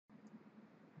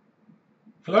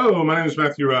Hello, my name is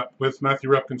Matthew Rupp with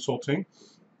Matthew Rupp Consulting.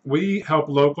 We help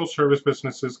local service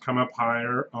businesses come up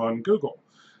higher on Google.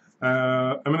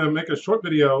 I'm going to make a short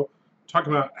video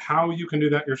talking about how you can do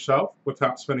that yourself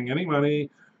without spending any money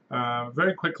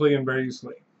very quickly and very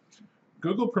easily.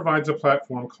 Google provides a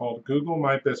platform called Google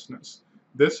My Business.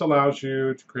 This allows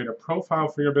you to create a profile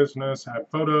for your business, add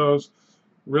photos,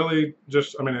 really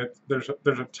just, there's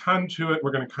a ton to it.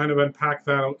 We're going to kind of unpack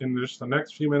that in just the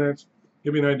next few minutes,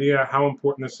 give you an idea how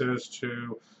important this is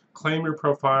to claim your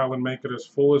profile and make it as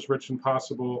full, as rich and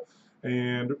possible,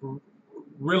 and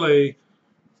really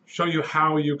show you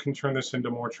how you can turn this into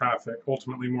more traffic,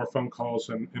 ultimately more phone calls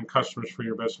and customers for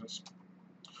your business.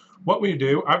 What we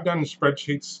do, I've done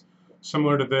spreadsheets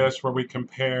similar to this where we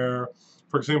compare,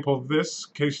 for example, this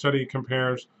case study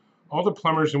compares all the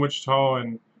plumbers in Wichita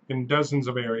and in dozens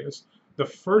of areas. The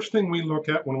first thing we look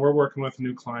at when we're working with a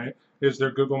new client is their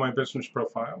Google My Business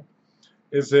profile.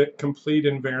 Is it complete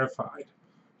and verified?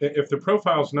 If the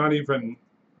profile is not even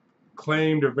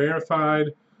claimed or verified,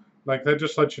 like that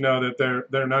just lets you know that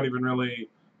they're not even really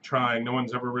trying. No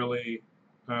one's ever really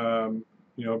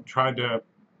tried to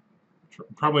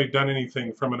probably done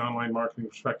anything from an online marketing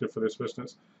perspective for this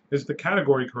business. Is the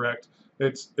category correct?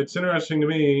 It's interesting to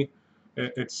me.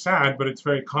 It's sad, but it's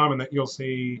very common that you'll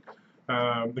see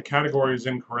the category is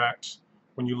incorrect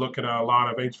when you look at a lot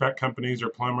of HVAC companies or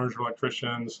plumbers or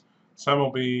electricians. Some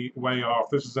will be way off.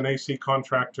 This is an AC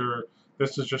contractor.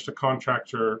 This is just a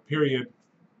contractor, period.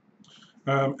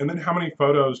 And then how many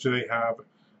photos do they have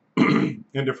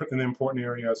in important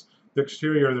areas? The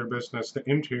exterior of their business, the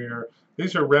interior.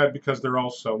 These are red because they're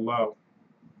all so low.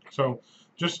 So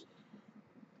just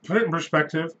put it in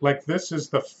perspective. Like, this is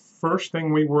the first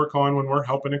thing we work on when we're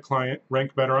helping a client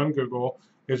rank better on Google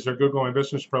is their Google My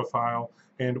Business profile.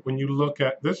 And when you look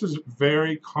at this, is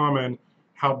very common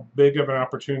how big of an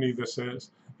opportunity this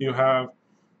is. You have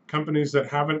companies that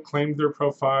haven't claimed their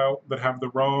profile, that have the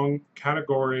wrong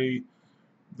category,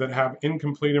 that have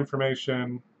incomplete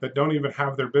information, that don't even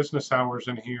have their business hours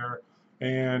in here,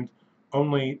 and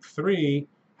only 3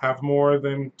 have more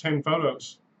than 10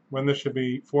 photos when this should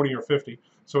be 40 or 50.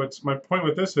 So it's, my point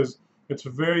with this is it's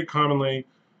very commonly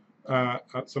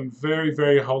some very,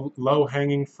 very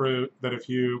low-hanging fruit that if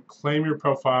you claim your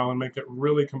profile and make it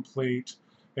really complete,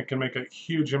 it can make a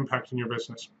huge impact in your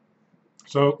business.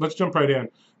 So let's jump right in.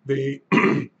 This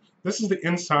is the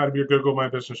inside of your Google My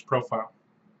Business profile.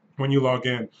 When you log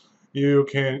in, you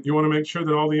want to make sure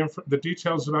that all the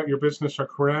details about your business are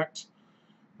correct.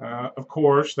 Of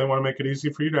course, they want to make it easy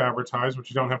for you to advertise,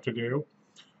 which you don't have to do.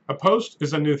 A post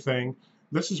is a new thing.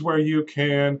 This is where you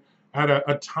can add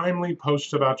a timely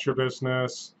post about your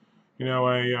business. You know,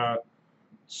 a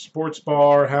sports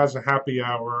bar has a happy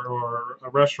hour, or a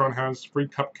restaurant has free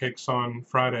cupcakes on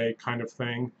Friday, kind of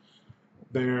thing.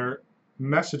 Their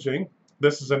messaging,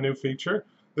 this is a new feature.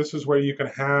 This is where you can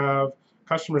have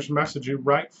customers message you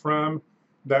right from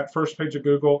that first page of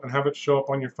Google and have it show up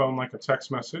on your phone like a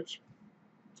text message.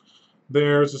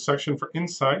 There's a section for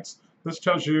insights. This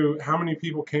tells you how many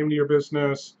people came to your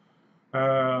business,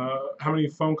 how many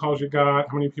phone calls you got,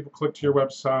 how many people clicked to your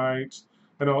website,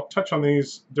 and I'll touch on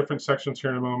these different sections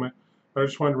here in a moment, but I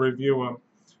just wanted to review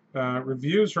them.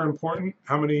 Reviews are important.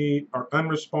 How many are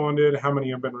unresponded? How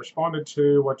many have been responded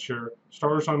to? What's your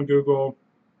stars on Google?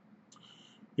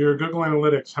 Your Google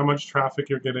Analytics, how much traffic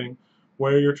you're getting,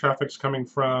 where your traffic's coming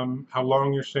from, how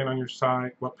long you're staying on your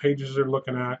site, what pages you're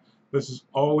looking at. This is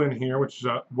all in here, which is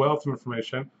a wealth of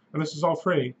information, and this is all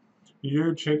free.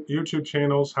 YouTube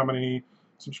channels, how many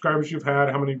subscribers you've had,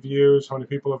 how many views, how many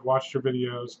people have watched your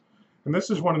videos. And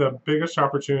this is one of the biggest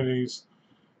opportunities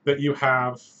that you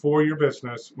have for your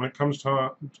business when it comes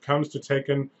to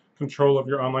taking control of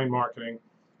your online marketing,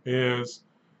 is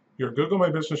your Google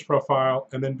My Business profile,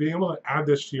 and then being able to add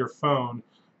this to your phone,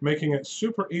 making it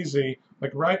super easy,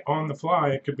 like right on the fly.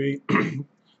 It could be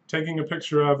taking a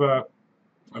picture of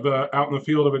out in the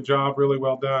field of a job really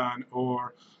well done,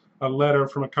 or a letter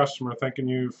from a customer thanking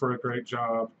you for a great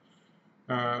job.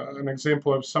 An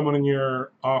example of someone in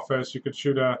your office, you could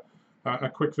shoot a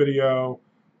quick video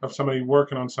of somebody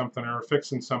working on something or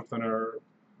fixing something, or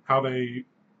how they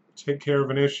take care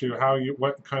of an issue,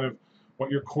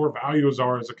 what your core values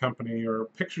are as a company, or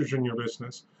pictures in your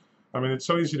business. I mean, it's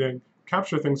so easy to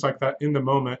capture things like that in the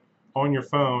moment on your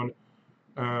phone,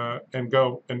 and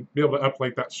go and be able to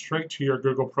upload that straight to your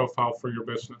Google profile for your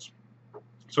business.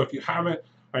 So if you haven't,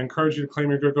 I encourage you to claim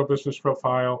your Google Business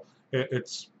profile.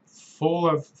 It's full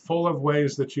of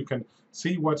ways that you can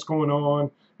see what's going on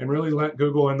and really let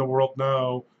Google and the world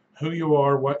know who you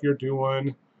are, what you're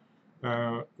doing,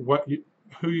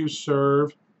 who you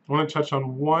serve. I want to touch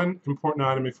on one important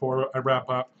item before I wrap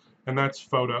up, and that's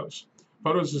photos.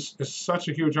 Photos is such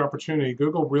a huge opportunity.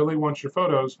 Google really wants your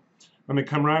photos, and they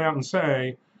come right out and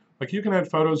say, like, you can add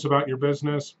photos about your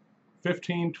business,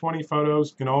 15, 20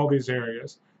 photos in all these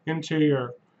areas,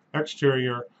 interior,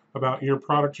 exterior, about your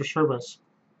product or service,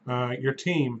 your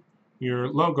team, your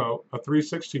logo, a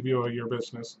 360 view of your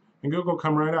business. And Google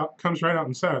comes right out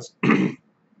and says,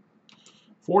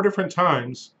 4 different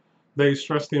times, they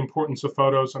stress the importance of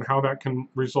photos and how that can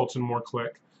result in more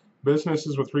click.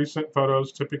 Businesses with recent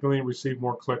photos typically receive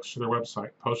more clicks to their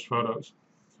website, post photos.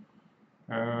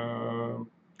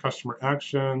 Customer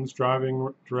actions,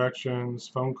 driving directions,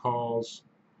 phone calls,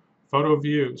 photo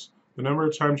views. The number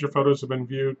of times your photos have been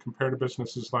viewed compared to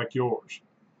businesses like yours.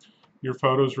 Your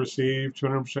photos receive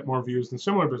 200% more views than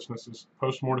similar businesses.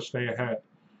 Post more to stay ahead.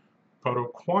 Photo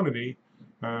quantity,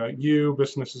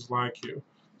 businesses like you.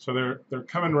 So they're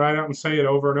coming right out and say it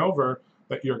over and over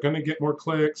that you're going to get more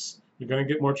clicks, you're going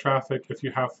to get more traffic if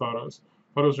you have photos.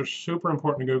 Photos are super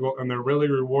important to Google, and they're really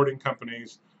rewarding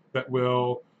companies that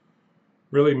will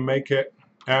really make it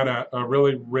add a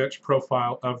really rich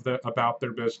profile of about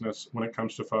their business when it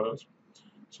comes to photos.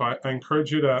 So I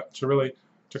encourage you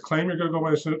to claim your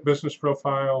Google business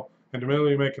profile and to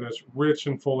really make it as rich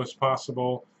and full as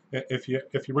possible. If you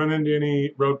run into any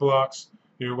roadblocks,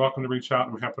 you're welcome to reach out.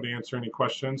 I'm happy to answer any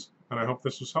questions, and I hope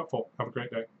this was helpful. Have a great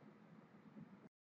day.